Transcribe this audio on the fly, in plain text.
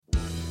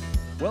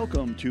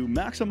Welcome to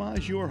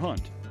Maximize Your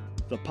Hunt,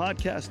 the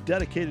podcast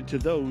dedicated to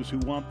those who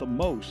want the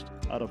most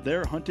out of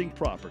their hunting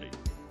property.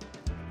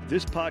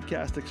 This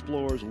podcast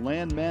explores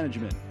land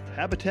management,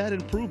 habitat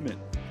improvement,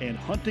 and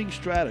hunting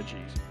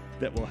strategies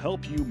that will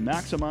help you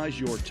maximize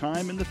your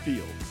time in the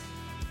field.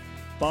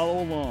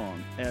 Follow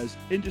along as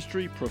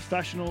industry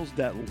professionals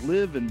that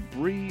live and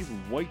breathe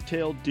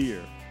white-tailed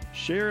deer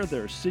share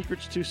their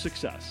secrets to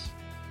success.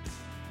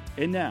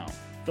 And now,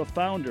 the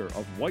founder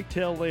of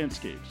Whitetail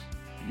Landscapes,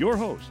 your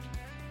host,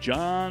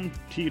 John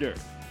Teeter.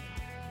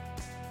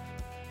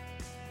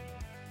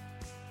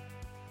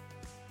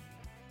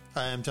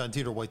 Hi, I'm John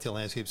Teeter, Whitetail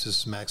Landscapes.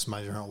 This is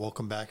Maximize Your Hunt.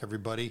 Welcome back,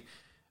 everybody.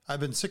 I've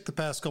been sick the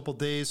past couple of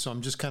days, so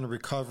I'm just kind of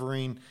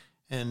recovering,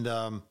 and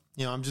I'm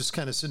just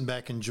kind of sitting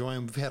back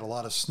enjoying. We've had a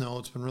lot of snow.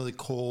 It's been really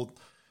cold,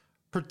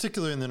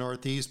 particularly in the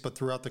Northeast, but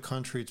throughout the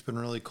country, it's been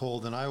really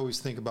cold. And I always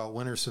think about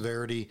winter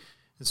severity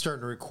and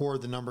starting to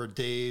record the number of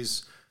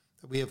days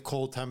that we have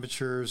cold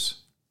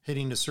temperatures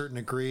hitting a certain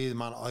degree, the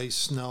amount of ice,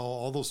 snow,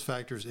 all those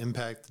factors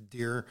impact the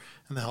deer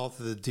and the health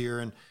of the deer.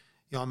 And,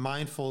 I'm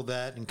mindful of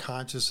that and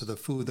conscious of the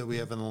food that we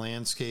have in the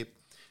landscape.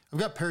 I've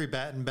got Perry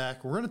Batten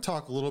back. We're going to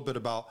talk a little bit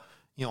about,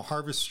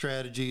 harvest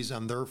strategies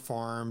on their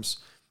farms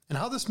and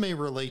how this may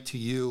relate to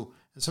you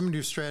and some of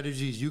your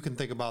strategies you can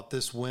think about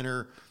this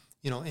winter,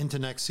 into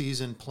next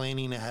season,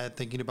 planning ahead,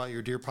 thinking about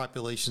your deer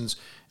populations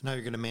and how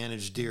you're going to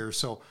manage deer.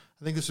 So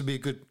I think this would be a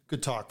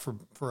good talk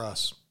for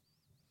us.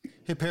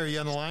 Hey, Perry, you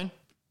on the line?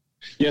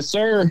 Yes,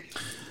 sir.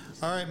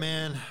 All right,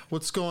 man.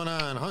 What's going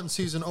on? Hunting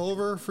season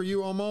over for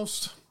you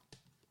almost?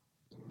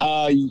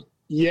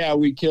 Yeah,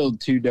 we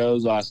killed 2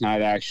 does last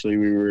night. Actually,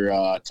 we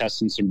were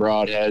testing some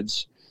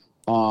broadheads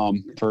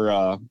for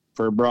a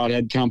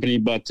broadhead company.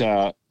 But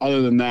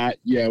other than that,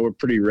 yeah, we're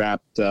pretty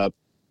wrapped up.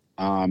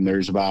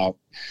 There's about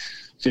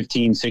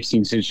 15,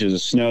 16 inches of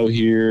snow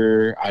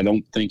here. I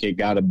don't think it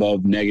got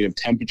above negative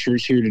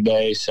temperatures here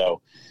today.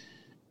 So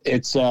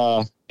it's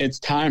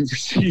time for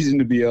season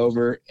to be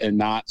over and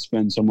not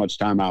spend so much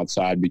time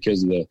outside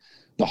because of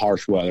the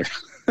harsh weather.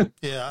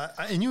 Yeah,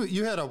 and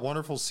you had a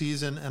wonderful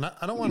season, and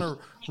I don't want to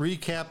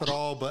recap it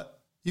all, but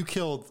you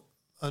killed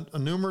a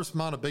numerous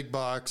amount of big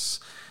bucks.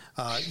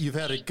 You've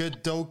had a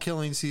good doe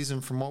killing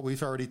season from what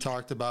we've already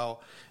talked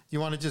about. You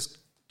want to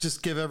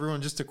just give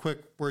everyone just a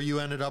quick where you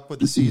ended up with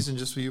the season,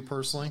 just for you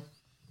personally?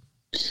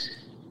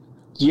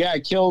 Yeah, I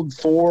killed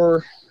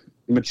 4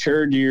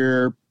 mature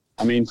deer.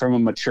 I mean, from a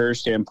mature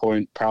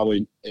standpoint,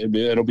 probably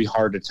it'll be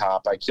hard to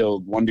top. I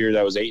killed 1 deer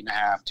that was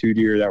 8.5, 2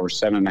 deer that were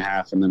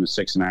 7.5, and then a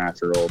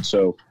 6.5-year-old.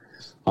 So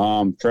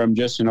from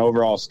just an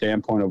overall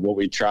standpoint of what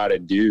we try to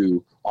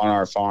do on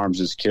our farms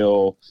is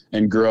kill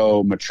and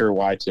grow mature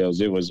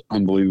whitetails, it was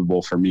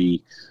unbelievable for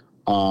me.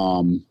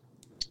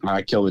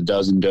 I killed a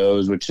dozen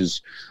does, which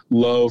is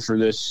low for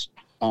this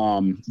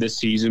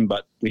season,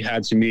 but we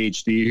had some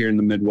EHD here in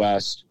the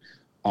Midwest.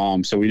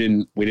 So we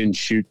didn't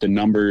shoot the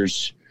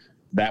numbers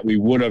that we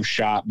would have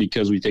shot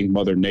because we think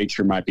Mother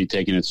Nature might be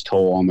taking its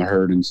toll on the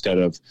herd instead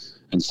of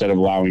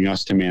allowing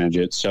us to manage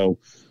it. So,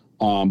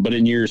 but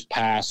in years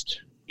past,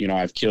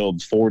 I've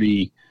killed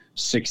 40,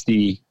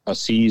 60 a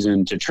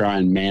season to try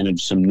and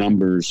manage some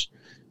numbers.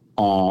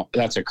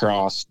 That's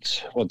across,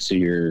 let's see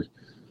here,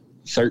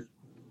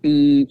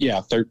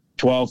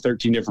 12,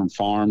 13 different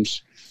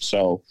farms.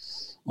 So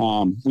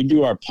we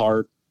do our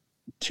part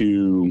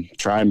to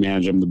try and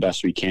manage them the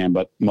best we can,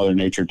 but Mother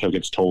Nature took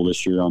its toll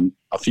this year on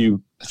a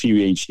few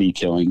HD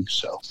killings.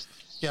 So,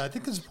 yeah, I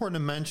think it's important to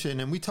mention,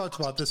 and we talked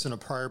about this in a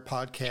prior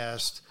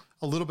podcast,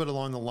 a little bit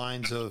along the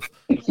lines of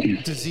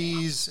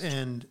disease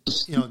and,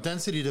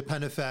 density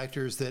dependent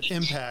factors that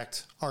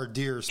impact our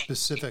deer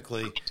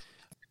specifically.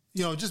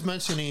 Just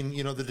mentioning,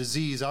 the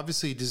disease,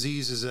 obviously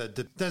disease is a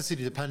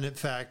density dependent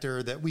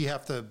factor that we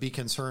have to be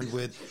concerned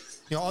with.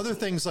 Other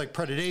things like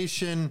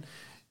predation,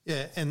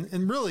 yeah,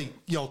 and really,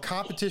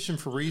 competition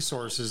for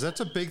resources, that's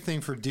a big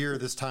thing for deer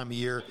this time of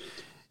year.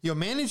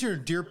 Managing your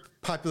deer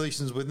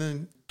populations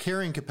within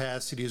carrying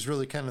capacity is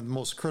really kind of the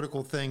most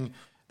critical thing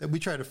that we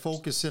try to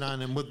focus in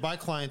on. And with my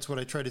clients, what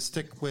I try to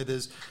stick with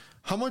is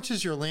how much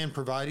is your land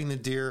providing the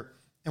deer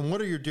and what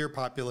are your deer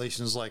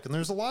populations like? And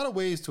there's a lot of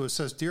ways to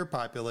assess deer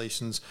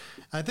populations.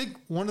 I think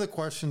one of the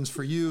questions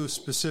for you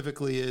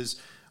specifically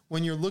is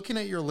when you're looking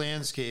at your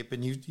landscape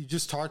and you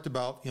just talked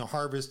about,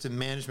 harvest and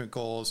management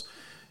goals,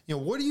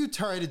 what do you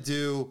try to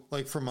do,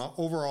 like from an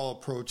overall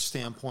approach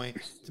standpoint,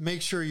 to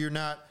make sure you're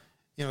not,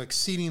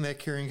 exceeding that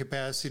carrying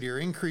capacity or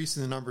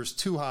increasing the numbers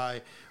too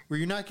high where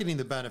you're not getting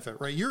the benefit,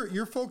 right?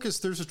 You're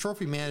focused, there's a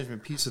trophy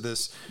management piece of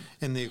this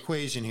in the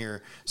equation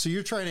here. So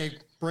you're trying to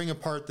bring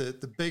apart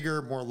the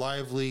bigger, more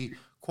lively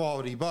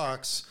quality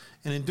bucks.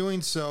 And in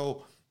doing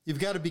so, you've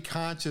got to be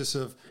conscious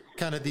of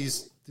kind of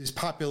these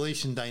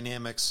population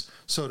dynamics,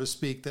 so to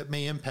speak, that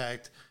may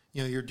impact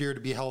your deer to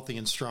be healthy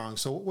and strong.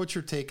 So what's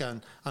your take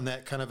on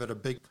that kind of at a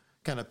big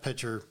kind of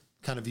picture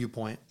kind of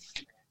viewpoint?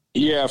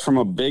 Yeah, from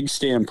a big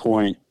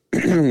standpoint,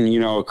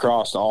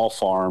 across all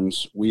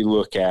farms, we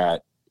look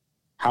at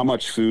how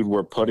much food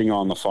we're putting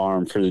on the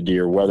farm for the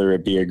deer, whether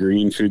it be a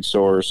green food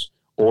source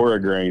or a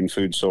grain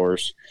food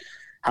source.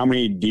 how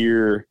many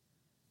deer,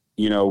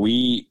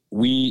 we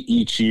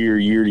each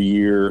year to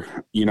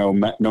year, no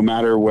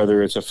matter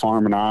whether it's a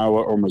farm in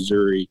Iowa or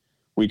Missouri,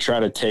 we try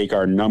to take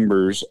our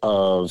numbers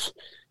of,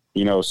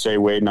 say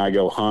Wade and I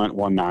go hunt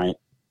one night.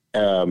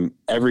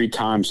 Every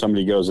time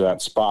somebody goes to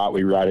that spot,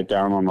 we write it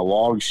down on a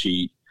log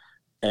sheet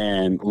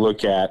and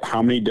look at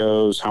how many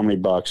does, how many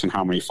bucks, and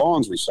how many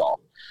fawns we saw.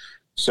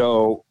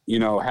 So,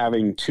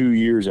 having 2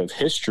 years of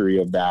history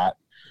of that,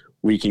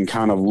 we can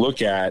kind of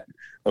look at,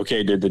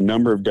 okay, did the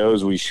number of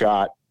does we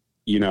shot,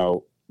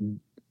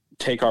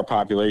 take our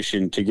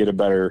population to get a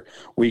better,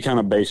 we kind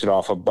of base it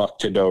off a buck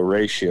to doe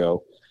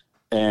ratio.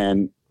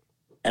 And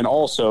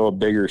also a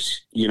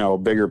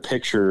bigger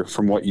picture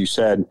from what you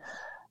said,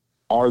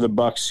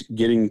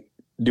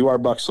 do our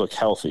bucks look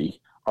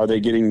healthy? Are they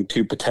getting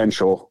to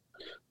potential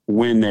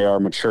when they are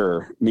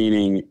mature?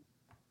 Meaning,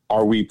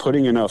 are we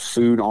putting enough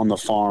food on the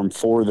farm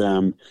for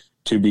them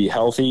to be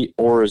healthy,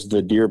 or is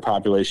the deer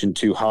population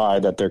too high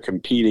that they're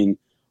competing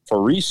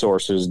for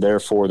resources?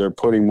 Therefore, they're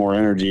putting more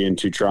energy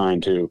into trying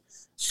to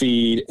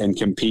feed and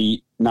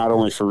compete, not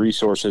only for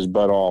resources,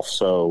 but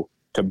also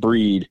to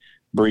breed,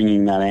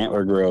 bringing that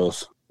antler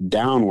growth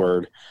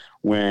downward.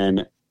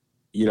 When,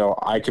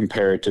 I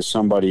compare it to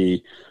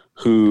somebody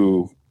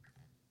who,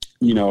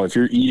 if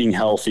you're eating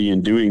healthy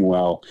and doing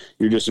well,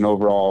 you're just an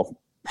overall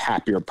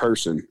happier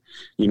person.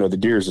 The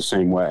deer is the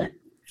same way.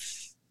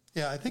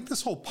 Yeah, I think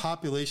this whole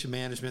population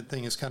management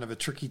thing is kind of a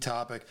tricky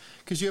topic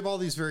because you have all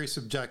these various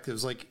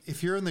objectives. Like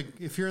if you're in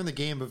the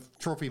game of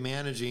trophy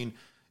managing,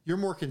 you're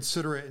more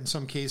considerate in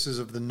some cases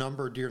of the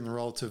number of deer and the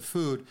relative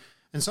food.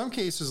 In some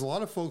cases, a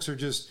lot of folks are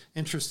just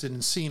interested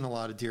in seeing a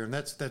lot of deer, and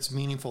that's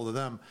meaningful to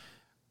them.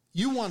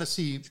 You want to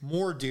see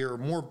more deer,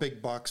 more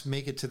big bucks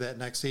make it to that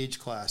next age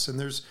class, and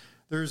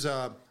there's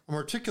a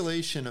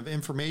articulation of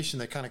information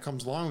that kind of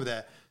comes along with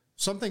that.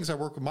 Some things I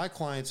work with my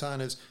clients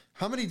on is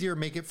how many deer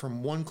make it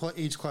from one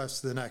age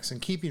class to the next,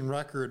 and keeping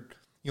record,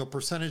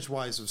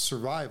 percentage-wise of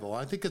survival.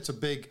 I think that's a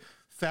big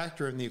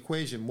factor in the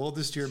equation. Will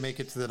this deer make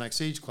it to the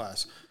next age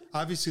class?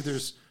 Obviously,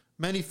 there's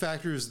many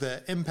factors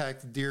that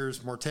impact the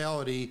deer's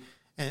mortality,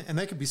 and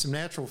that could be some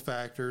natural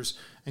factors,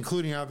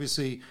 including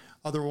obviously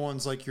other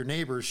ones like your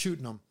neighbors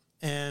shooting them.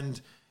 And,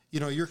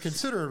 you're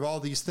considerate of all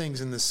these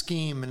things in the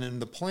scheme and in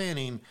the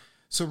planning.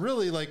 So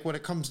really, like when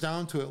it comes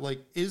down to it, like,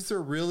 is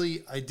there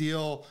really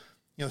ideal,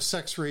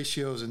 sex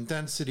ratios and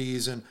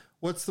densities, and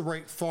what's the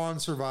right fawn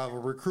survival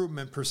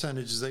recruitment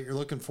percentages that you're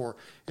looking for?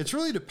 It's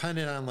really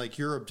dependent on like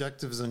your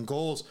objectives and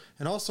goals,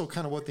 and also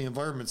kind of what the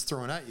environment's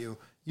throwing at you.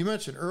 You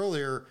mentioned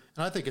earlier,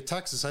 and I think of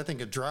Texas, I think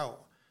of drought.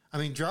 I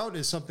mean, drought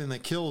is something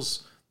that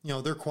kills,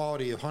 their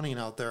quality of hunting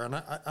out there. And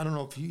I don't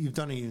know if you've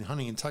done any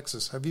hunting in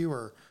Texas, have you?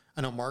 Or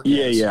I know Mark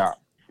has.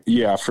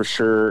 Yeah, for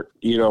sure.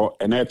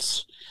 And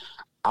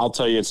I'll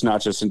tell you, it's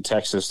not just in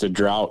Texas. The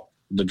drought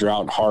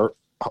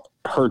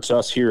hurts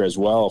us here as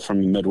well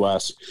from the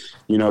Midwest.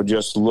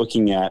 Just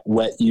looking at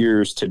wet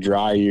years to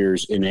dry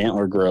years in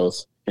antler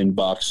growth in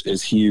bucks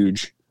is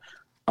huge.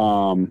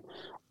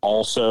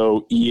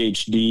 Also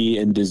EHD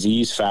and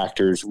disease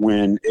factors.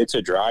 When it's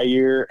a dry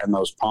year and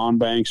those pond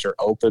banks are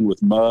open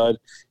with mud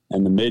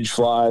and the midge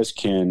flies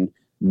can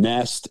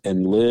nest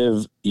and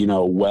live,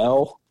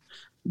 well,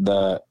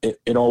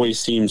 it always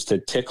seems to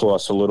tickle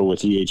us a little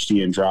with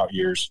EHD in drought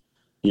years,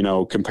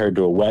 compared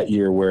to a wet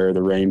year where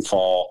the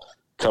rainfall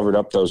covered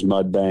up those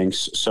mud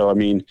banks. So, I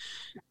mean,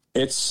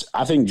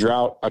 I think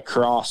drought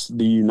across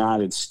the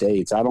United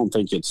States, I don't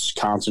think it's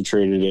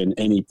concentrated in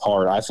any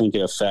part. I think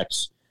it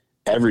affects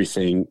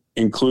everything,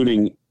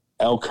 including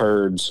elk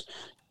herds,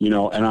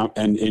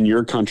 and in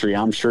your country,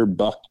 I'm sure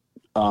buck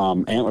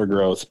antler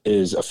growth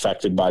is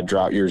affected by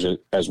drought years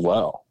as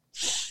well.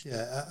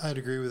 Yeah, I'd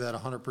agree with that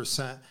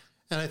 100%.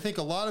 And I think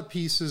a lot of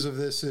pieces of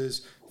this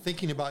is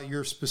thinking about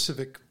your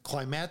specific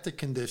climatic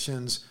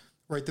conditions,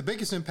 right? The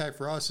biggest impact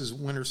for us is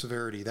winter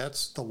severity.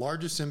 That's the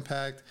largest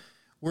impact.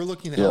 We're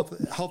looking at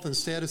health and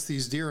status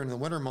these deer in the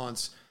winter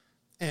months.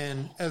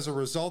 And as a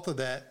result of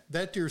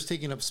that deer is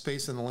taking up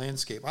space in the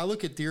landscape. I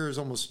look at deer as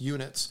almost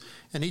units,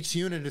 and each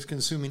unit is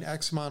consuming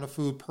X amount of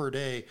food per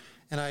day.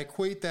 And I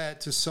equate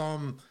that to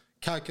some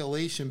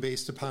calculation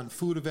based upon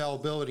food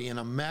availability in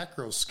a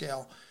macro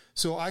scale.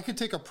 So I could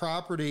take a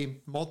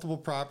property, multiple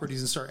properties,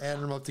 and start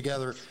adding them up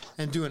together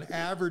and do an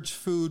average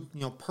food,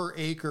 per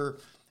acre,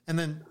 and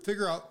then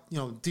figure out,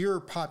 deer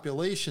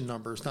population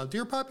numbers. Now,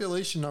 deer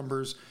population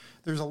numbers,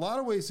 there's a lot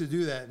of ways to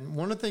do that. And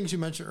one of the things you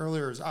mentioned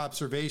earlier is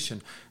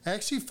observation. I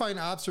actually find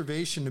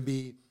observation to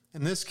be,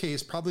 in this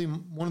case, probably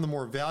one of the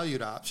more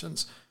valued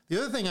options. The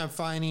other thing I'm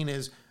finding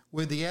is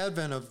with the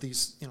advent of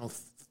these,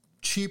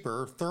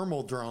 cheaper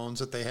thermal drones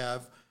that they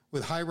have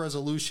with high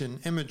resolution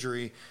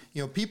imagery,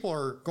 people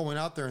are going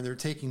out there and they're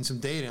taking some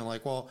data and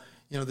like, well,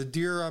 the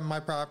deer on my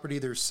property,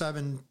 there's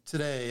 7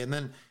 today. And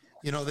then,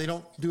 they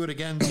don't do it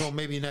again until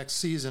maybe next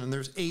season. And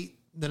there's 8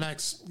 the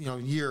next,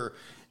 year,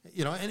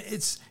 and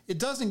it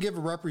doesn't give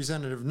a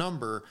representative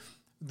number.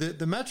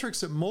 The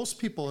metrics that most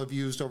people have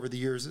used over the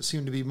years that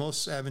seem to be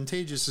most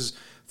advantageous is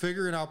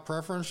figuring out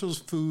preferential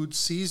foods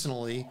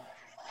seasonally,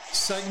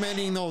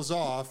 segmenting those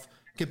off,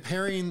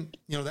 comparing,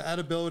 the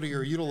edibility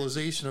or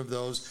utilization of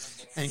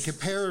those, and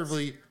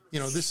comparatively,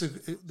 this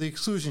is the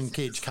exclusion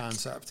cage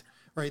concept,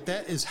 right?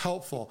 That is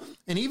helpful.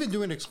 And even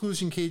doing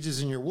exclusion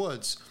cages in your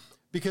woods,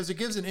 because it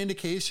gives an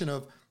indication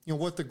of,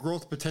 what the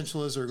growth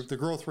potential is or the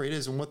growth rate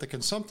is and what the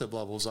consumptive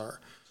levels are.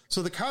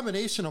 So the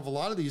combination of a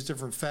lot of these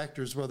different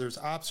factors, whether it's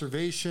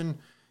observation,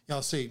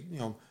 I'll say,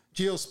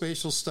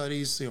 geospatial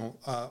studies,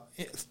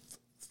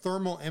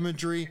 thermal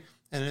imagery,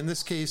 and in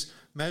this case,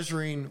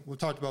 measuring, we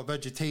talked about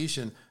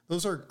vegetation,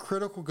 those are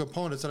critical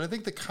components. And I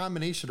think the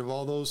combination of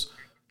all those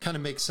kind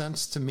of makes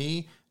sense to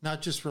me,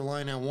 not just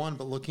relying on one,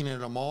 but looking at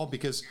them all,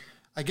 because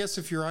I guess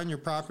if you're on your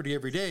property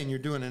every day and you're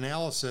doing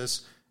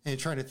analysis and you're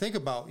trying to think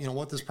about,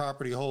 what this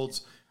property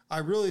holds, I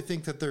really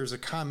think that there's a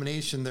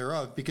combination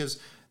thereof, because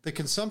the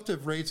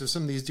consumptive rates of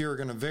some of these deer are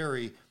going to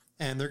vary,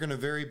 and they're going to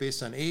vary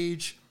based on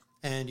age,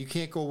 and you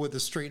can't go with a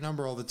straight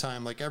number all the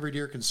time. Like every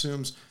deer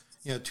consumes,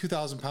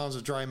 2,000 pounds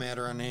of dry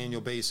matter on an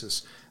annual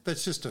basis.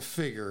 That's just a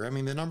figure. I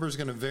mean, the number is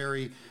going to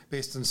vary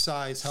based on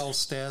size, health,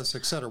 status,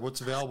 et cetera,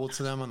 what's available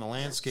to them on the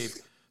landscape.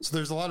 So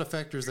there's a lot of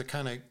factors that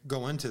kind of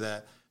go into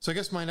that. So I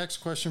guess my next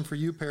question for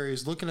you, Perry,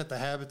 is looking at the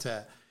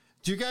habitat.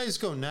 Do you guys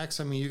go next?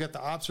 I mean, you got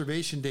the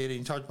observation data,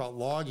 you talked about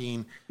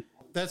logging.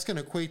 That's going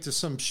to equate to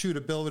some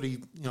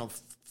shootability,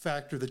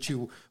 factor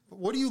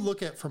what do you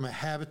look at from a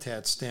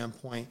habitat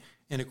standpoint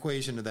in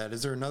equation to that?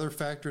 Is there another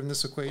factor in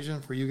this equation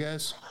for you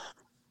guys?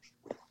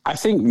 I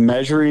think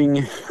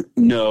measuring,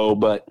 no,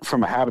 but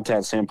from a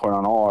habitat standpoint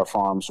on all our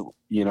farms,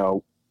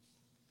 I'm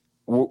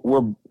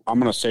going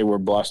to say we're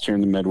blessed here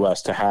in the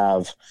Midwest to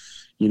have,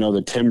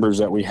 the timbers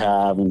that we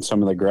have and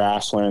some of the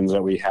grasslands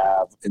that we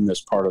have in this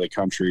part of the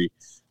country,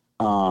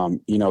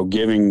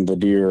 giving the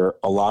deer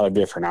a lot of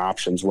different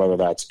options, whether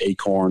that's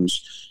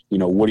acorns,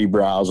 woody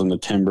browse in the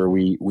timber.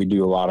 We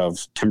do a lot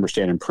of timber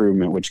stand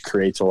improvement, which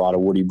creates a lot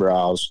of woody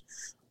browse.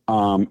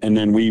 And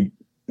then we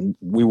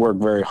work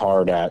very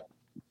hard at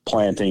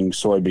planting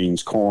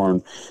soybeans,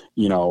 corn,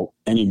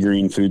 any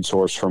green food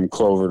source from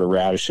clover to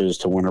radishes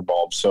to winter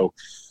bulbs. So,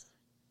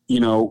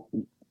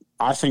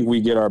 I think we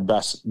get our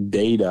best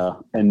data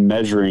and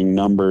measuring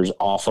numbers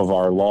off of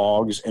our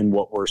logs and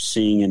what we're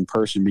seeing in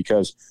person,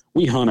 because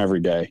we hunt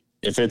every day.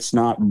 If it's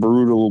not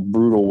brutal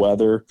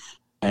weather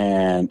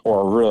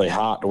or really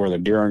hot where the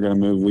deer aren't going to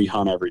move, we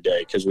hunt every day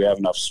because we have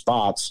enough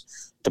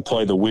spots to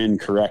play the wind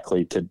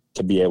correctly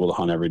to be able to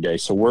hunt every day.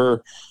 So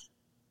we're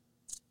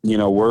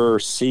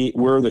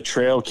the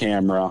trail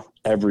camera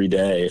every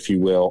day, if you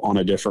will, on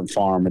a different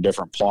farm, a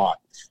different plot,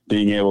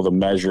 being able to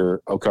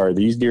measure, okay, are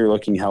these deer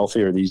looking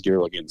healthy or are these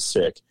deer looking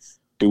sick?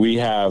 Do we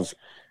have,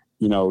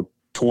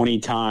 20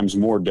 times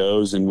more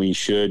does than we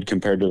should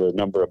compared to the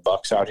number of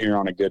bucks out here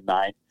on a good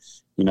night?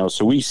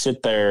 So we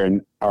sit there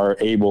and are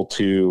able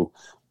to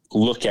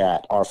look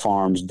at our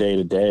farms day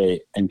to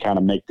day and kind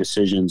of make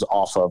decisions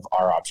off of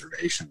our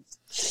observation.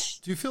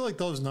 Do you feel like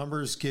those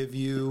numbers give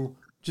you,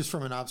 just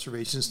from an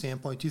observation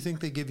standpoint, do you think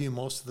they give you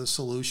most of the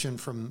solution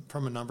from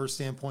a number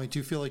standpoint? Do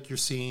you feel like you're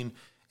seeing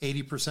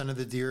 80% of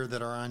the deer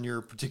that are on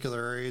your particular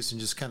areas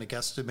and just kind of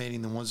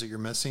guesstimating the ones that you're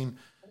missing?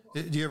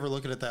 Do you ever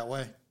look at it that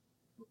way?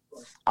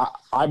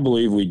 I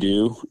believe we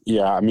do.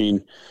 Yeah. I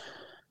mean,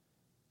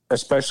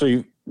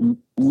 especially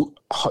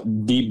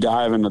deep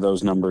dive into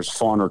those numbers,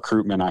 fawn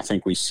recruitment, I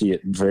think we see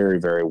it very,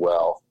 very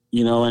well,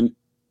 and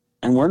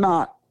we're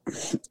not,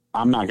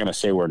 I'm not going to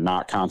say we're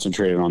not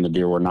concentrated on the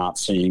deer we're not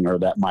seeing, or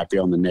that might be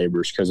on the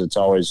neighbors, because it's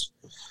always,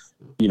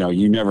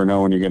 you never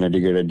know when you're going to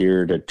get a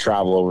deer to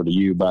travel over to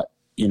you. But,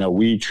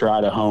 we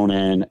try to hone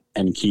in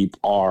and keep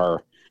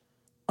our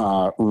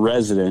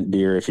resident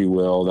deer, if you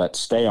will, that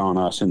stay on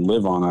us and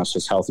live on us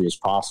as healthy as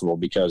possible,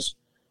 because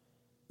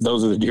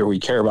those are the deer we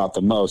care about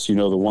the most,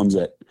 the ones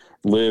that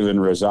live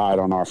and reside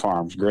on our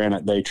farms.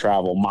 Granted, they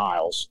travel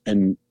miles,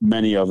 and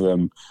many of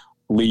them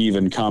leave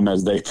and come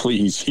as they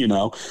please,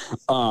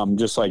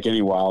 just like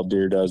any wild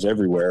deer does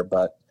everywhere.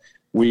 But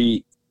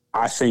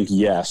I think,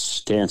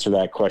 yes, to answer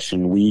that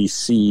question, we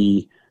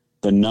see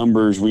the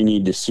numbers we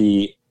need to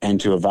see and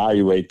to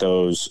evaluate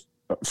those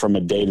from a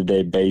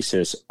day-to-day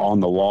basis on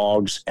the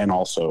logs and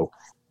also,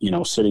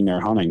 sitting there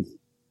hunting.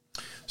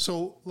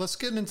 So let's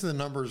get into the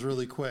numbers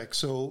really quick.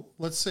 So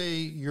let's say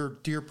your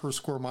deer per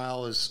square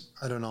mile is,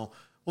 I don't know,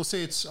 we'll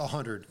say it's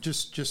 100,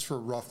 just for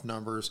rough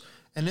numbers.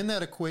 And in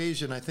that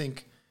equation, I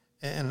think,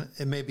 and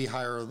it may be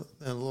higher and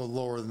a little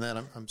lower than that.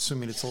 I'm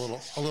assuming it's a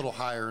little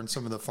higher in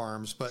some of the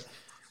farms. But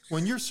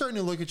when you're starting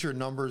to look at your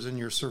numbers and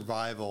your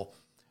survival,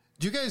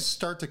 do you guys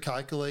start to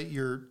calculate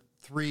your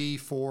 3,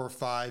 4,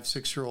 5,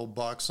 6-year-old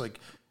bucks, like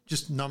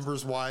just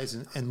numbers wise,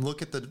 and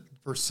look at the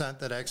percent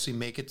that actually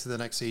make it to the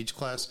next age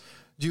class?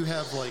 Do you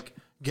have like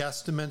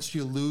guesstimates? Do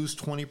you lose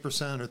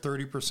 20% or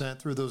 30%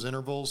 through those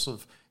intervals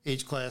of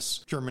age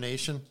class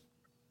germination?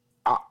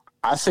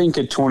 I think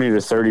a 20 to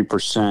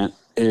 30%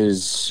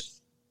 is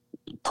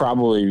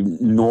probably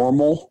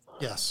normal.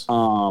 Yes.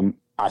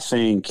 I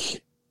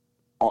think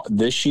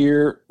this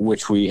year,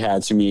 which we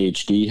had some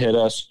EHD hit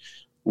us,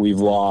 we've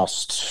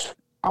lost,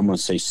 I'm going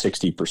to say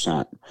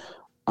 60%.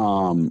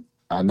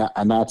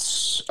 And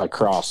that's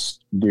across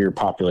deer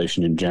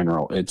population in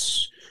general.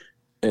 It's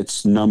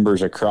it's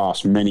numbers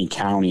across many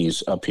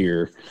counties up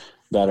here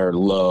that are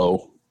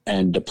low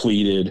and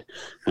depleted,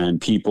 and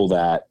people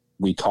that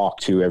we talk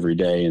to every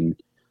day and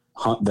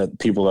hunt, that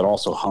people that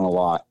also hunt a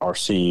lot are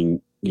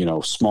seeing,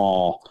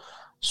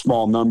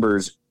 small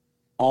numbers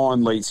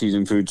on late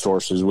season food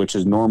sources, which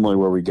is normally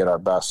where we get our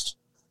best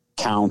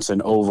counts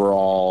and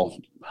overall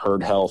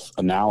herd health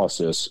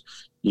analysis,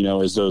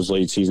 is those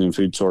late season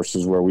food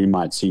sources where we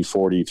might see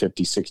 40,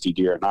 50, 60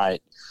 deer a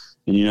night.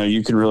 And,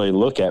 you can really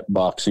look at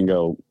bucks and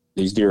go,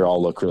 these deer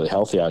all look really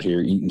healthy out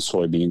here eating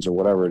soybeans or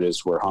whatever it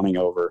is we're hunting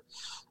over.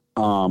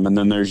 And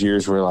then there's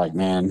years where like,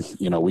 man,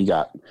 we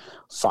got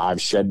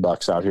 5 shed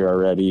bucks out here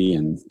already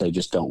and they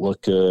just don't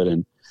look good.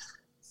 And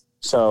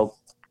so,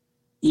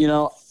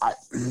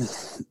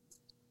 it's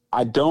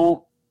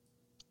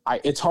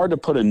hard to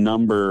put a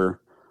number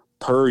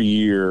per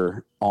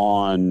year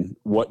on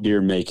what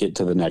deer make it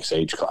to the next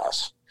age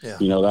class. Yeah.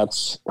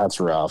 That's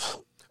rough.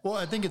 Well,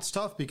 I think it's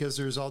tough because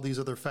there's all these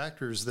other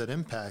factors that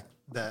impact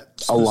that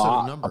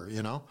specific number,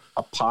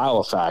 A pile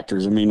of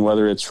factors. I mean,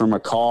 whether it's from a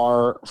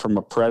car, from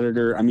a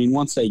predator, I mean,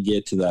 once they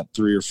get to that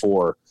 3 or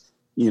 4,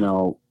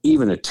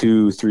 even a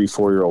 2, 3,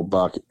 4-year-old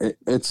buck,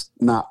 it's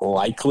not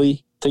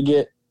likely to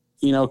get,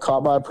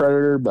 caught by a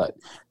predator, but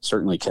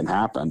certainly can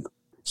happen,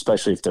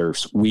 especially if they're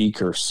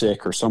weak or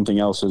sick or something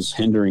else is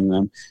hindering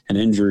them, an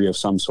injury of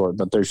some sort.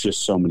 But there's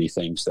just so many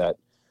things that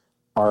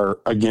are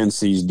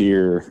against these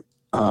deer,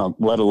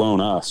 let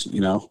alone us,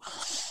 Well,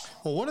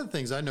 one of the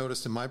things I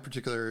noticed in my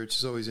particular area, which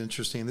is always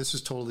interesting, this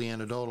is totally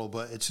anecdotal,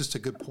 but it's just a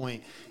good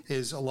point,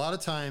 is a lot of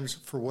times,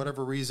 for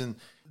whatever reason,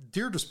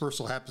 deer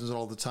dispersal happens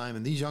all the time,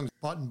 and these young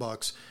button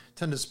bucks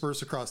tend to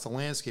disperse across the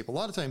landscape. A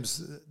lot of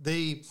times,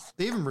 they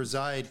even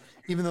reside,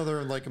 even though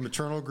they're in like a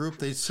maternal group,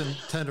 they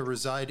tend to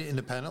reside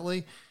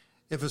independently.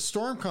 If a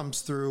storm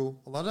comes through,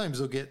 a lot of times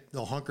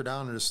they'll hunker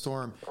down in a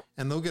storm,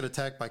 and they'll get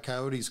attacked by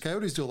coyotes.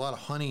 Coyotes do a lot of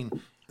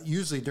hunting,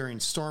 usually during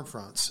storm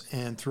fronts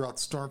and throughout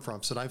the storm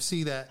fronts. And I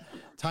see that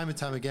time and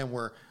time again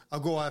where I'll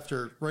go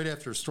right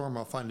after a storm,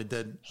 I'll find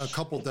a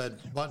couple dead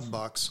button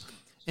bucks.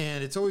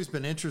 And it's always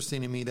been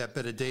interesting to me, that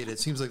bit of data. It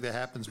seems like that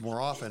happens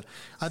more often.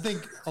 I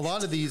think a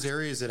lot of these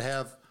areas that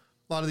have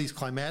a lot of these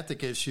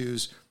climatic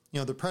issues,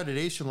 the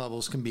predation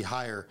levels can be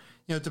higher.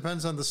 It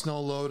depends on the snow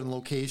load and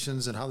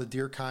locations and how the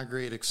deer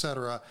congregate, et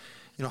cetera,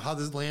 how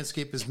the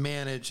landscape is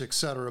managed, et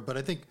cetera. But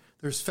I think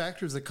there's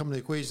factors that come into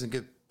the equation that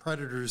give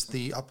predators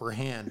the upper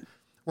hand,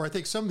 where I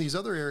think some of these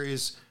other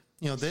areas,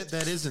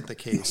 that isn't the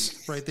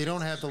case, right? They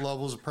don't have the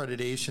levels of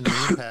predation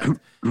and impact,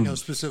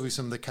 specifically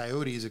some of the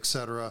coyotes, et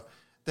cetera,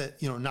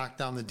 that, knock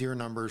down the deer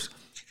numbers.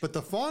 But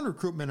the fawn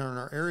recruitment in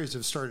our areas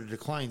have started to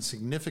decline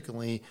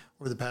significantly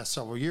over the past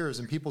several years.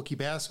 And people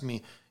keep asking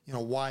me,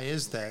 why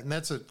is that? And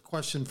that's a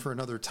question for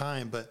another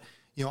time. But,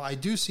 I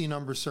do see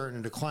numbers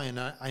starting to decline.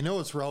 I know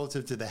it's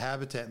relative to the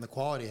habitat and the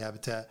quality of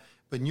habitat,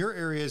 but in your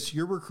areas,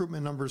 your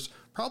recruitment numbers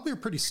probably are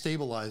pretty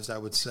stabilized, I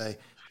would say.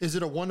 Is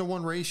it a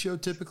 1-to-1 ratio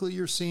typically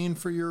you're seeing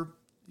for your,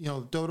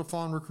 doe to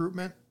fawn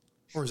recruitment,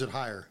 or is it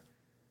higher?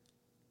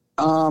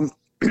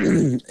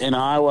 In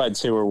Iowa, I'd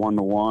say we're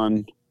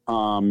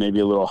 1-to-1, maybe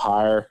a little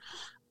higher.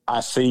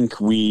 I think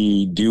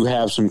we do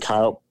have some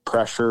coyote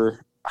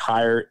pressure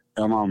higher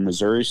on our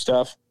Missouri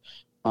stuff.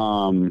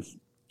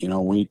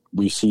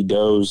 We see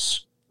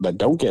does that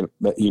don't get,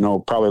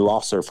 probably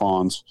lost their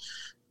fawns,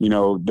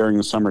 during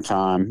the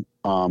summertime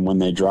when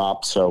they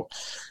drop. So,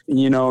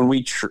 and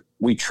we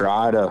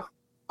try to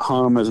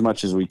hunt them as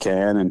much as we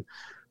can. And,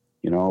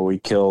 we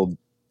killed,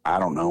 I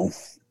don't know,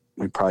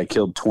 we probably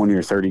killed 20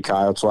 or 30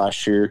 coyotes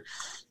last year,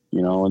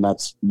 and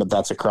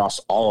that's across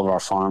all of our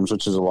farms,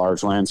 which is a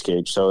large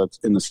landscape. So it's,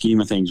 in the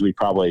scheme of things, you're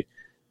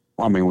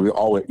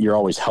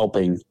always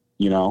helping,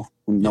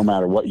 no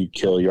matter what you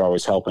kill, you're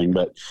always helping.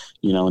 But,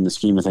 in the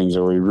scheme of things,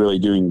 are we really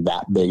doing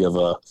that big of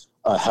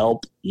a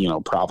help?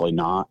 Probably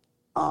not.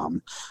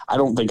 I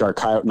don't think our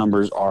coyote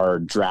numbers are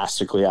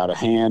drastically out of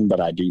hand,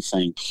 but I do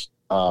think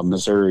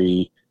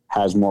Missouri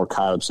has more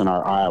coyotes than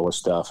our Iowa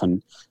stuff.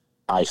 And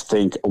I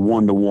think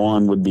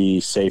 1-to-1 would be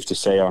safe to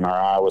say on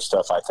our Iowa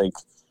stuff. I think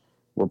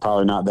we're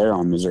probably not there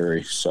on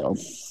Missouri. So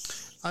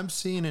I'm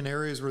seeing in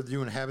areas where they're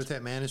doing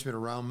habitat management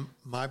around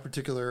my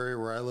particular area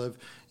where I live,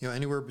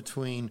 anywhere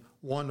between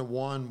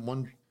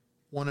 1-to-1,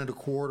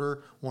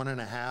 1.25,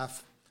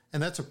 1.5.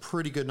 And that's a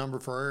pretty good number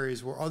for our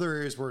areas. Where other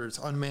areas where it's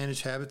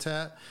unmanaged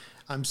habitat,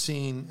 I'm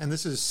seeing, and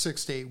this is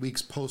 6 to 8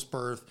 weeks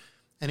post-birth,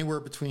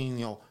 anywhere between,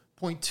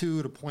 0.2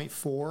 to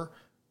 0.4,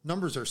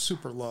 numbers are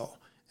super low.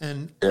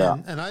 And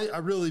I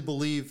really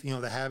believe,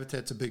 the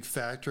habitat's a big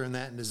factor in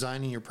that, and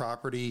designing your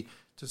property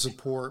to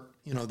support,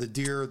 the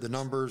deer, the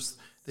numbers,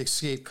 the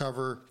escape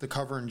cover, the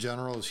cover in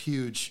general is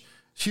huge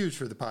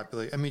for the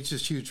population. I mean, it's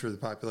just huge for the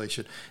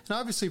population. And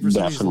obviously for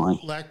some of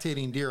these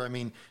lactating deer, I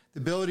mean, the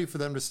ability for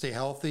them to stay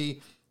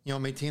healthy,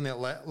 maintain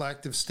that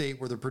lactive state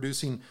where they're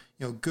producing,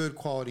 good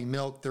quality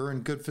milk. They're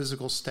in good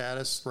physical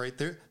status, right?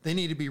 They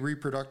need to be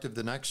reproductive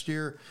the next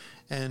year.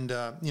 And,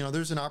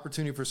 there's an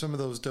opportunity for some of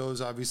those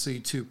does, obviously,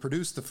 to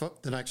produce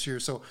the next year.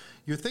 So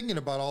you're thinking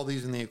about all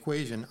these in the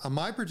equation. On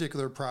my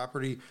particular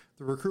property,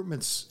 the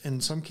recruitment's in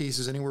some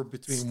cases anywhere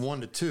between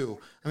 1 to 2.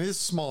 I mean, this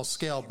is small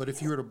scale, but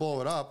if you were to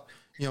blow it up,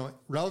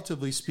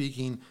 relatively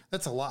speaking,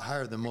 that's a lot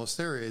higher than most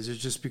areas. It's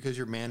just because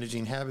you're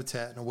managing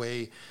habitat in a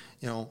way,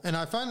 and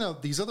I find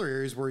out these other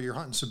areas where you're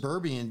hunting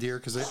suburban deer,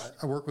 because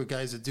I work with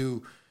guys that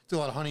do a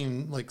lot of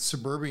hunting, like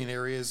suburban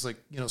areas, like,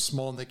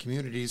 small knit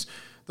communities.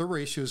 Their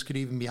ratios could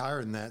even be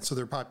higher than that. So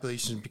their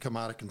populations become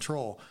out of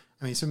control.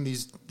 I mean, some of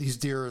these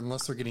deer,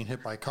 unless they're getting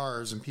hit by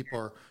cars and people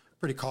are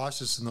pretty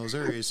cautious in those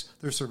areas,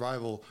 their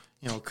survival,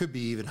 could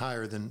be even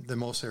higher than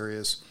most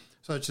areas.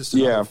 So it's just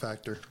another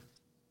factor.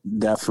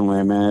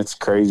 Definitely, man. It's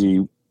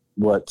crazy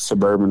what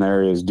suburban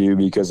areas do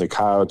because the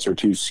coyotes are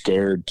too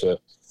scared to,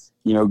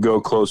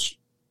 go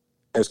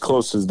as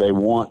close as they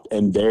want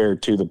and dare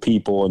to the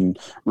people and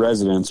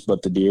residents,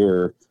 but the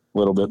deer are a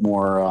little bit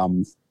more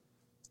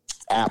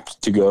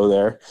apt to go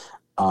there,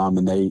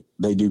 and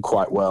they do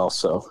quite well.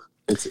 So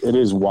it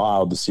is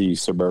wild to see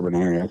suburban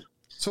areas.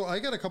 So I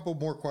got a couple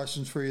more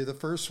questions for you. The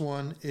first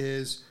one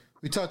is,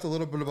 we talked a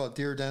little bit about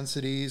deer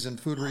densities and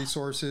food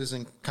resources,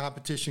 and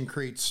competition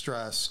creates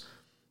stress.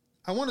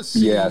 I want to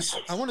see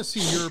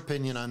your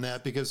opinion on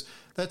that, because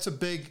that's a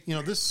big,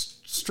 this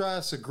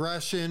stress,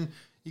 aggression,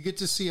 you get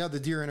to see how the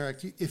deer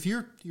interact. If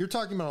you're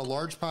talking about a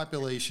large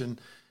population,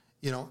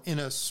 in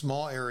a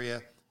small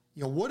area,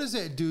 what does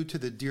that do to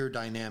the deer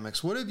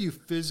dynamics? What have you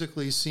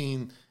physically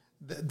seen?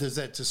 Does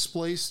that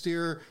displace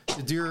deer?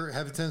 Do deer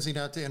have a tendency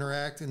not to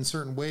interact in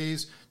certain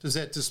ways? Does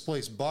that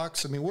displace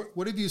bucks? I mean,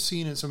 what have you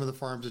seen in some of the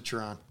farms that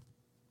you're on?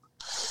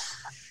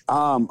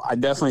 I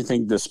definitely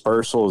think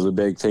dispersal is a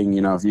big thing.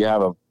 If you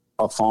have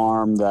a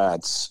farm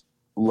that's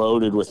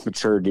loaded with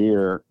mature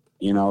deer,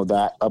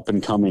 that up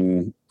and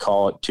coming,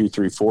 call it 2,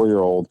 3,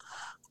 4-year-old,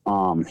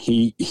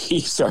 he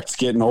starts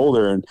getting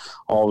older, and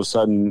all of a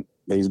sudden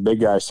these big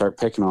guys start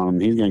picking on him.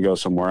 He's going to go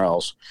somewhere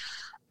else.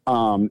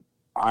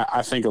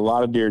 I think a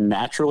lot of deer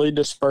naturally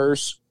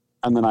disperse,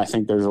 and then I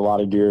think there's a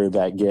lot of deer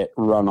that get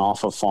run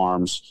off of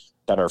farms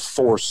that are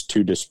forced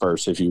to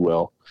disperse, if you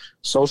will.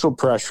 Social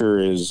pressure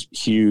is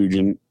huge,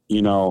 and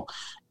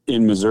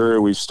in Missouri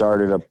we've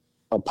started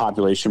a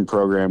population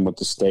program with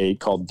the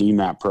state called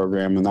DMAP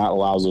program, and that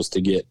allows us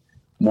to get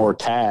more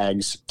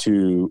tags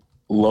to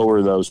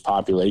lower those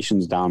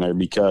populations down there,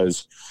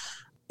 because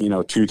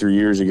 2-3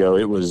 years ago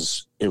it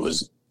was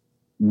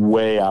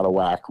way out of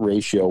whack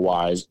ratio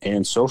wise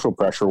and social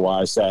pressure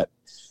wise, that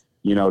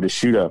to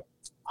shoot a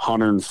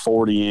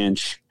 140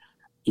 inch,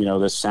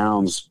 this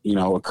sounds,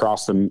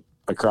 across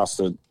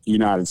the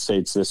United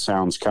States, this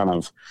sounds kind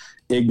of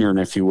ignorant,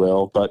 if you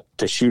will, but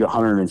to shoot a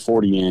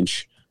 140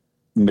 inch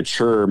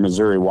mature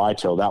Missouri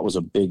whitetail, that was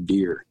a big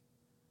deer,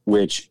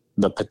 which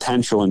the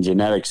potential in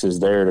genetics is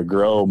there to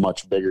grow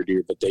much bigger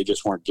deer, but they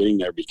just weren't getting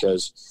there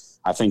because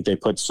I think they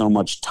put so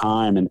much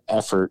time and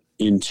effort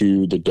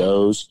into the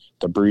does,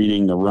 the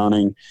breeding, the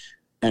running,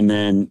 and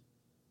then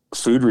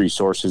food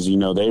resources.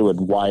 They would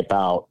wipe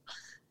out,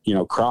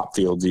 crop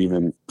fields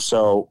even.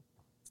 So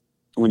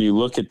when you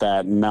look at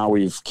that, and now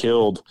we've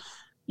killed,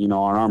 on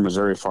our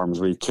Missouri farms,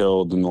 we've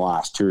killed in the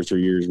last 2 or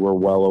 3 years, we're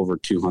well over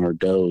 200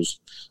 does.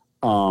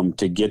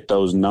 To get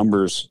those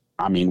numbers,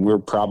 I mean, we're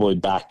probably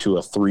back to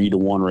a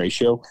 3-to-1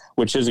 ratio,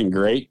 which isn't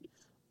great,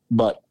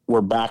 but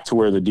we're back to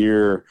where the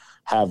deer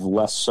have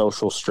less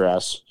social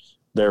stress.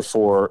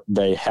 Therefore,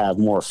 they have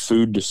more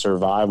food to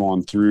survive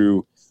on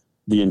through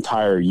the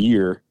entire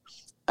year.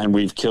 And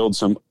we've killed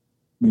some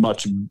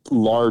much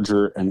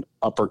larger and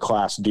upper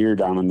class deer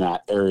down in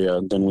that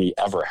area than we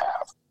ever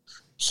have.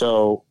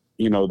 So,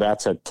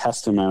 that's a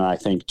testament, I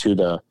think, to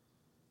the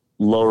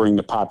lowering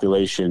the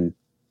population,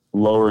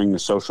 lowering the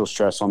social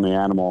stress on the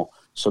animal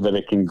so that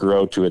it can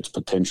grow to its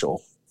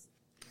potential.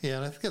 Yeah,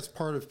 and I think that's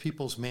part of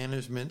people's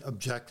management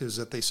objectives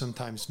that they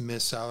sometimes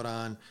miss out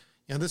on.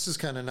 This is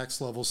kind of next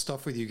level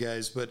stuff with you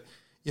guys, but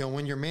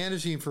when you're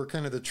managing for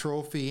kind of the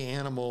trophy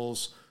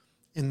animals,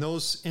 in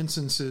those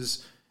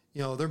instances,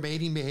 their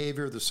mating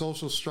behavior, the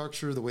social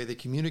structure, the way they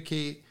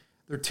communicate,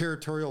 their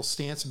territorial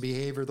stance and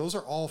behavior, those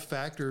are all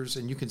factors,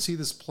 and you can see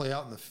this play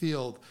out in the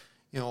field,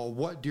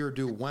 what deer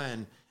do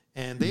when,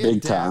 and they Big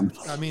adapt.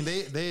 Time. I mean,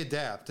 they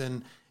adapt,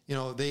 and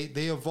they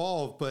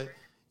evolve, but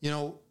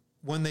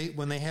when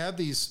they have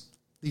these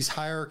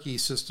hierarchy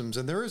systems,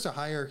 and there is a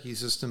hierarchy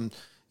system,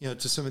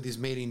 to some of these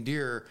mating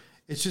deer,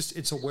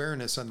 it's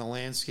awareness on the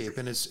landscape,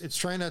 and it's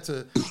trying not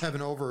to have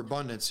an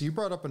overabundance. So you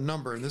brought up a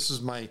number, and this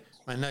is my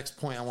next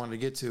point I wanted to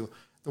get to,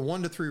 the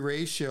 1-to-3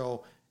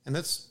 ratio, and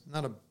that's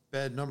not a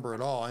bad number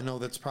at all. I know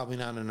that's probably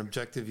not an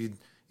objective you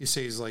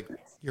say is like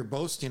you're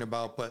boasting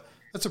about, but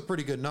that's a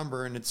pretty good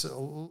number, and it's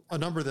a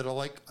number that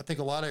I think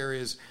a lot of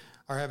areas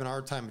are having a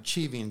hard time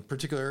achieving,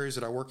 particular areas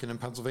that I work in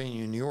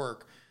Pennsylvania and New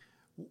York.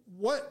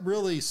 What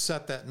really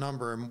set that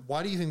number, and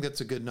why do you think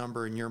that's a good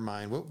number in your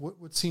mind?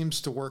 What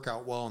seems to work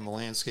out well in the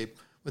landscape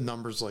with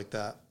numbers like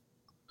that?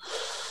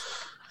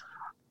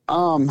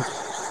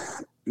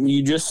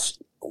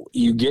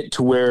 You get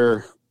to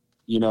where,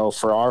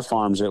 for our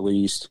farms at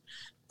least,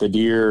 the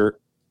deer,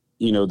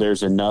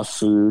 there's enough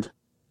food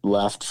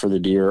left for the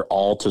deer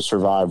all to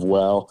survive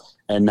well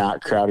and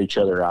not crowd each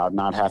other out,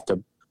 not have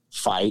to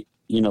fight,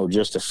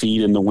 just to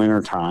feed in the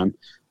wintertime.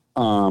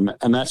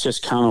 And that's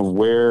just kind of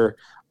where,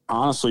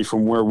 honestly,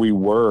 from where we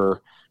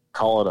were,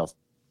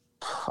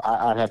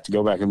 I'd have to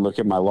go back and look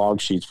at my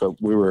log sheets,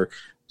 but we were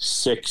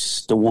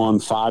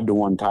 6-to-1,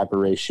 5-to-1 type of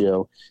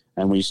ratio.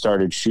 And we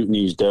started shooting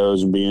these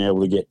does and being able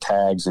to get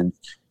tags and,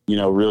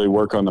 really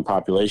work on the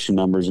population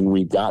numbers. And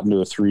we've gotten to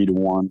a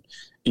 3-to-1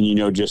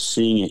 and, just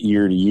seeing it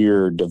year to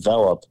year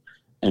develop.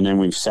 And then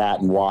we've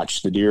sat and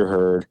watched the deer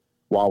herd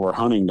while we're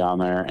hunting down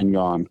there and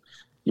gone,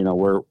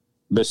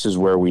 this is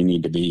where we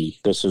need to be.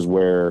 This is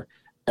where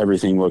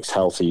everything looks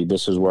healthy.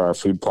 This is where our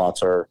food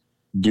plots are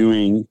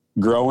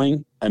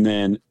growing and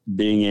then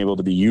being able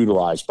to be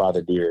utilized by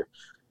the deer.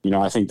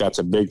 I think that's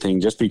a big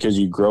thing. Just because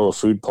you grow a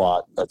food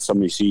plot that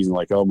somebody sees and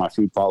like, oh, my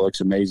food plot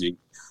looks amazing,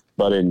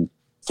 but in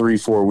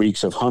 3-4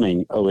 weeks of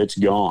hunting, oh, it's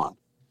gone.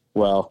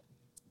 Well,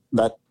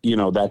 that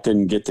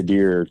didn't get the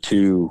deer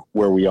to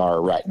where we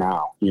are right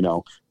now,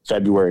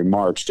 February,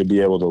 March, to be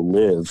able to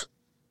live.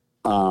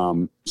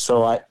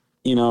 So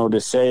to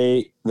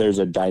say there's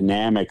a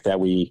dynamic that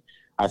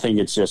I think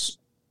it's just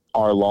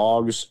our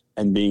logs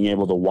and being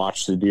able to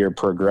watch the deer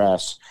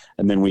progress.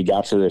 And then we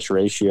got to this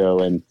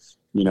ratio and,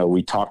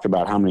 we talked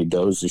about how many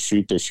does to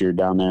shoot this year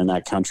down there in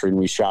that country, and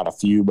we shot a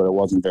few, but it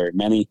wasn't very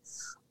many.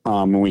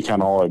 And we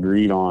kind of all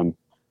agreed on,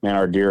 man,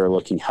 our deer are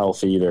looking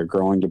healthy. They're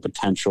growing to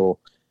potential.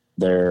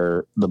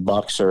 The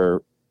bucks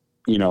are,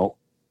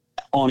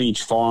 on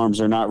each farms.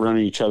 They're not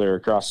running each other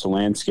across the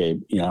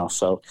landscape,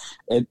 so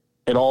it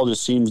all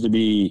just seems to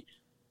be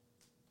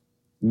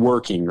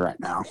working right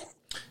now.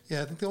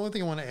 Yeah, I think the only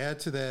thing I want to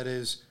add to that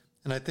is,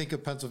 and I think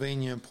of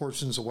Pennsylvania and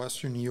portions of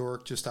Western New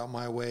York, just out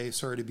my way,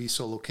 sorry to be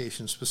so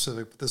location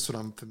specific, but this is what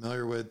I'm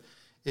familiar with,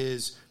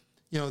 is,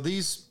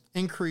 these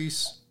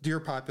increased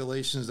deer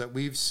populations that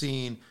we've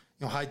seen,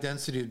 high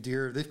density of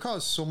deer, they've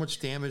caused so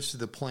much damage to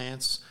the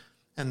plants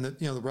and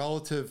the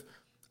relative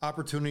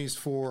opportunities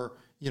for,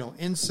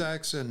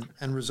 insects and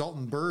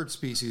resultant bird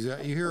species.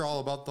 You hear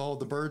all about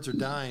the birds are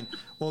dying.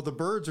 Well, the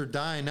birds are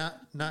dying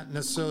not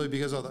necessarily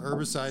because of the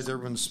herbicides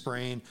everyone's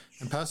spraying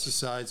and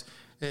pesticides.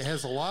 It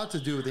has a lot to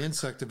do with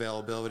insect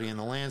availability in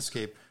the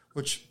landscape,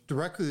 which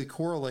directly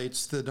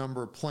correlates to the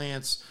number of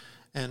plants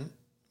and,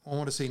 I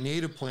want to say,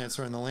 native plants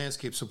are in the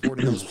landscape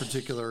supporting those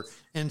particular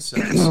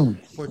insects,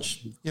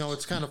 which,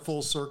 it's kind of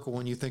full circle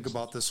when you think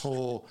about this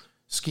whole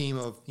scheme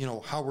of,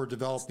 how we're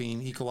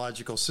developing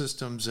ecological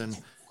systems and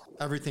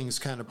everything's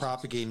kind of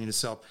propagating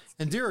itself.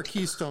 And deer are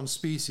keystone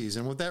species.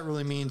 And what that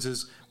really means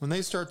is when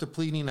they start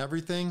depleting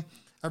everything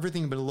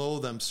below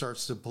them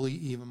starts to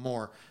deplete even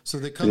more. So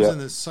it comes in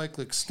this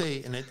cyclic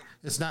state, and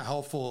it's not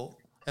helpful.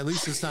 At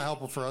least it's not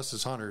helpful for us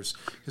as hunters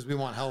because we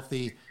want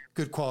healthy,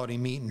 good quality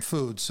meat and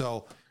food.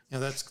 So,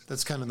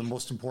 that's kind of the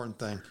most important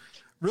thing.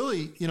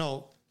 Really,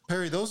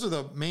 Perry, those are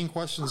the main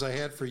questions I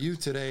had for you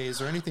today. Is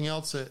there anything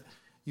else that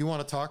you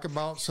want to talk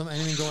about?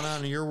 Anything going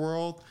on in your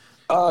world?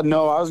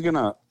 No, I was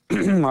gonna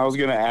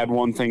add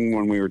one thing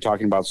when we were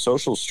talking about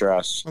social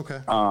stress.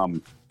 Okay.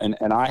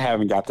 And I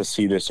haven't got to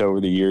see this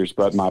over the years,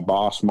 but my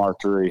boss, Mark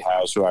Drury,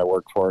 has, who I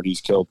work for, and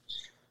he's killed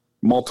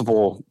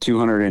multiple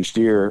 200-inch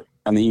deer,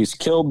 and he's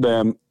killed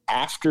them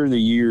after the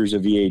years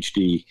of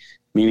EHD,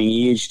 meaning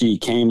EHD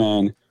came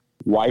in,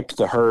 wiped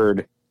the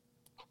herd,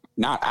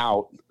 not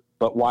out,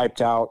 but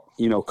wiped out,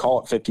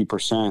 call it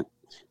 50%,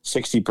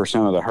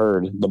 60% of the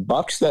herd. The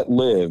bucks that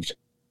lived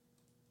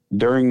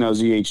during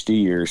those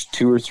EHD years,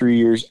 2 or 3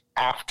 years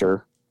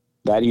after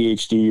that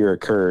EHD year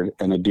occurred,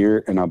 and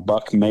a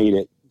buck made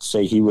it,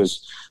 say he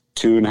was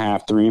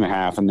 2.5,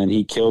 3.5, and then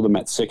he killed him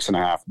at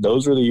 6.5.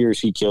 Those were the years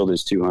he killed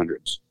his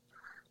 200s.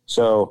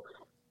 So,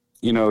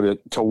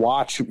 to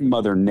watch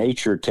Mother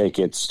Nature take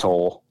its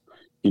toll,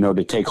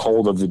 to take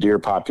hold of the deer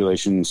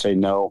population and say,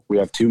 no, we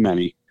have too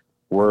many.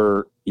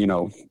 We're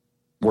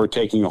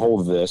taking a hold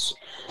of this.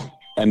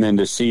 And then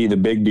to see the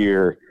big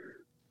deer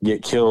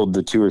get killed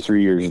the 2 or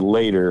 3 years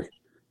later,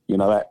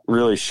 that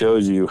really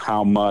shows you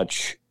how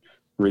much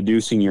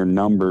reducing your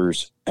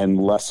numbers and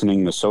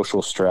lessening the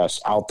social stress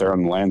out there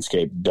on the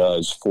landscape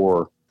does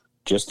for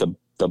just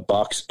the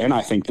bucks. And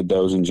I think the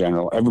does in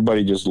general.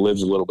 Everybody just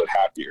lives a little bit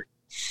happier.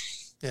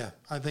 Yeah,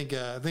 I think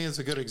it's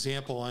a good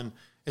example, and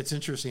it's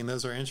interesting.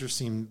 Those are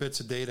interesting bits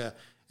of data.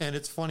 And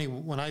it's funny,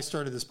 when I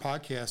started this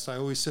podcast, I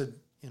always said,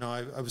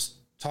 I was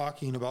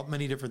talking about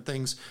many different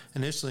things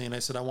initially, and I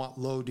said, I want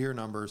low deer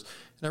numbers.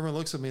 And everyone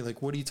looks at me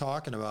like, what are you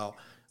talking about?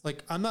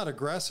 Like, I'm not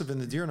aggressive in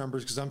the deer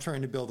numbers because I'm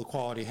trying to build a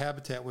quality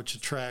habitat which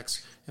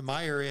attracts. In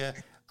my area,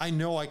 I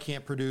know I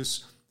can't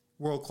produce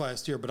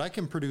world-class deer, but I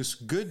can produce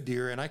good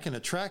deer and I can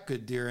attract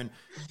good deer. And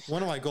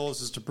one of my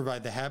goals is to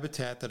provide the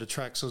habitat that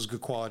attracts those good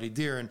quality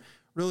deer. And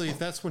really, if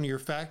that's one of your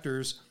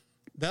factors,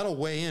 that'll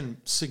weigh in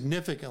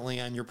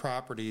significantly on your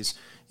properties.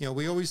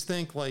 We always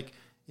think like,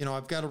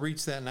 I've got to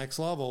reach that next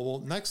level.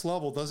 Well, next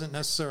level doesn't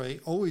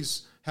necessarily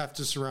always have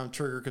to surround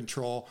trigger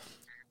control.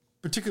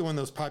 particularly when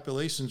those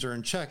populations are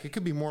in check, it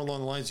could be more along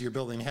the lines of you're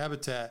building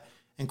habitat,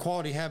 and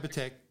quality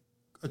habitat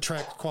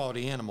attract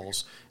quality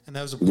animals. And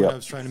that was a point I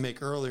was trying to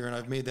make earlier, and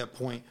I've made that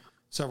point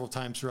several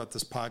times throughout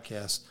this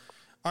podcast.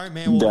 All right,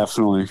 man. Well,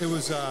 definitely.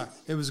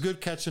 It was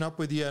good catching up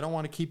with you. I don't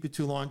want to keep you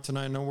too long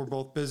tonight. I know we're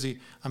both busy.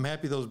 I'm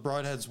happy those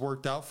broadheads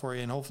worked out for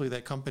you, and hopefully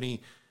that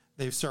company,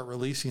 they start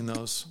releasing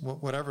those,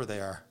 whatever they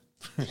are.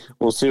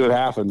 We'll see what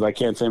happens. I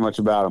can't say much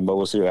about them, but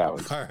we'll see what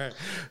happens. All right.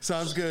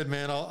 Sounds good,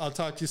 man. I'll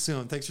talk to you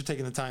soon. Thanks for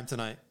taking the time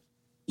tonight.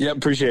 Yep,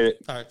 appreciate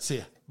it. All right, see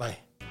ya. Bye.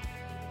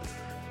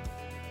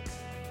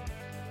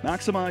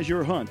 Maximize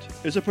Your Hunt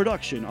is a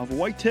production of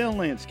Whitetail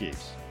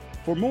Landscapes.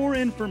 For more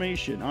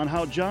information on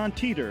how John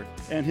Teeter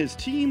and his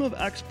team of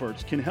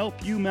experts can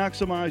help you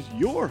maximize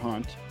your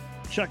hunt,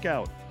 check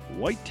out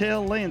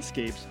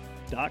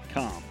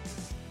whitetaillandscapes.com.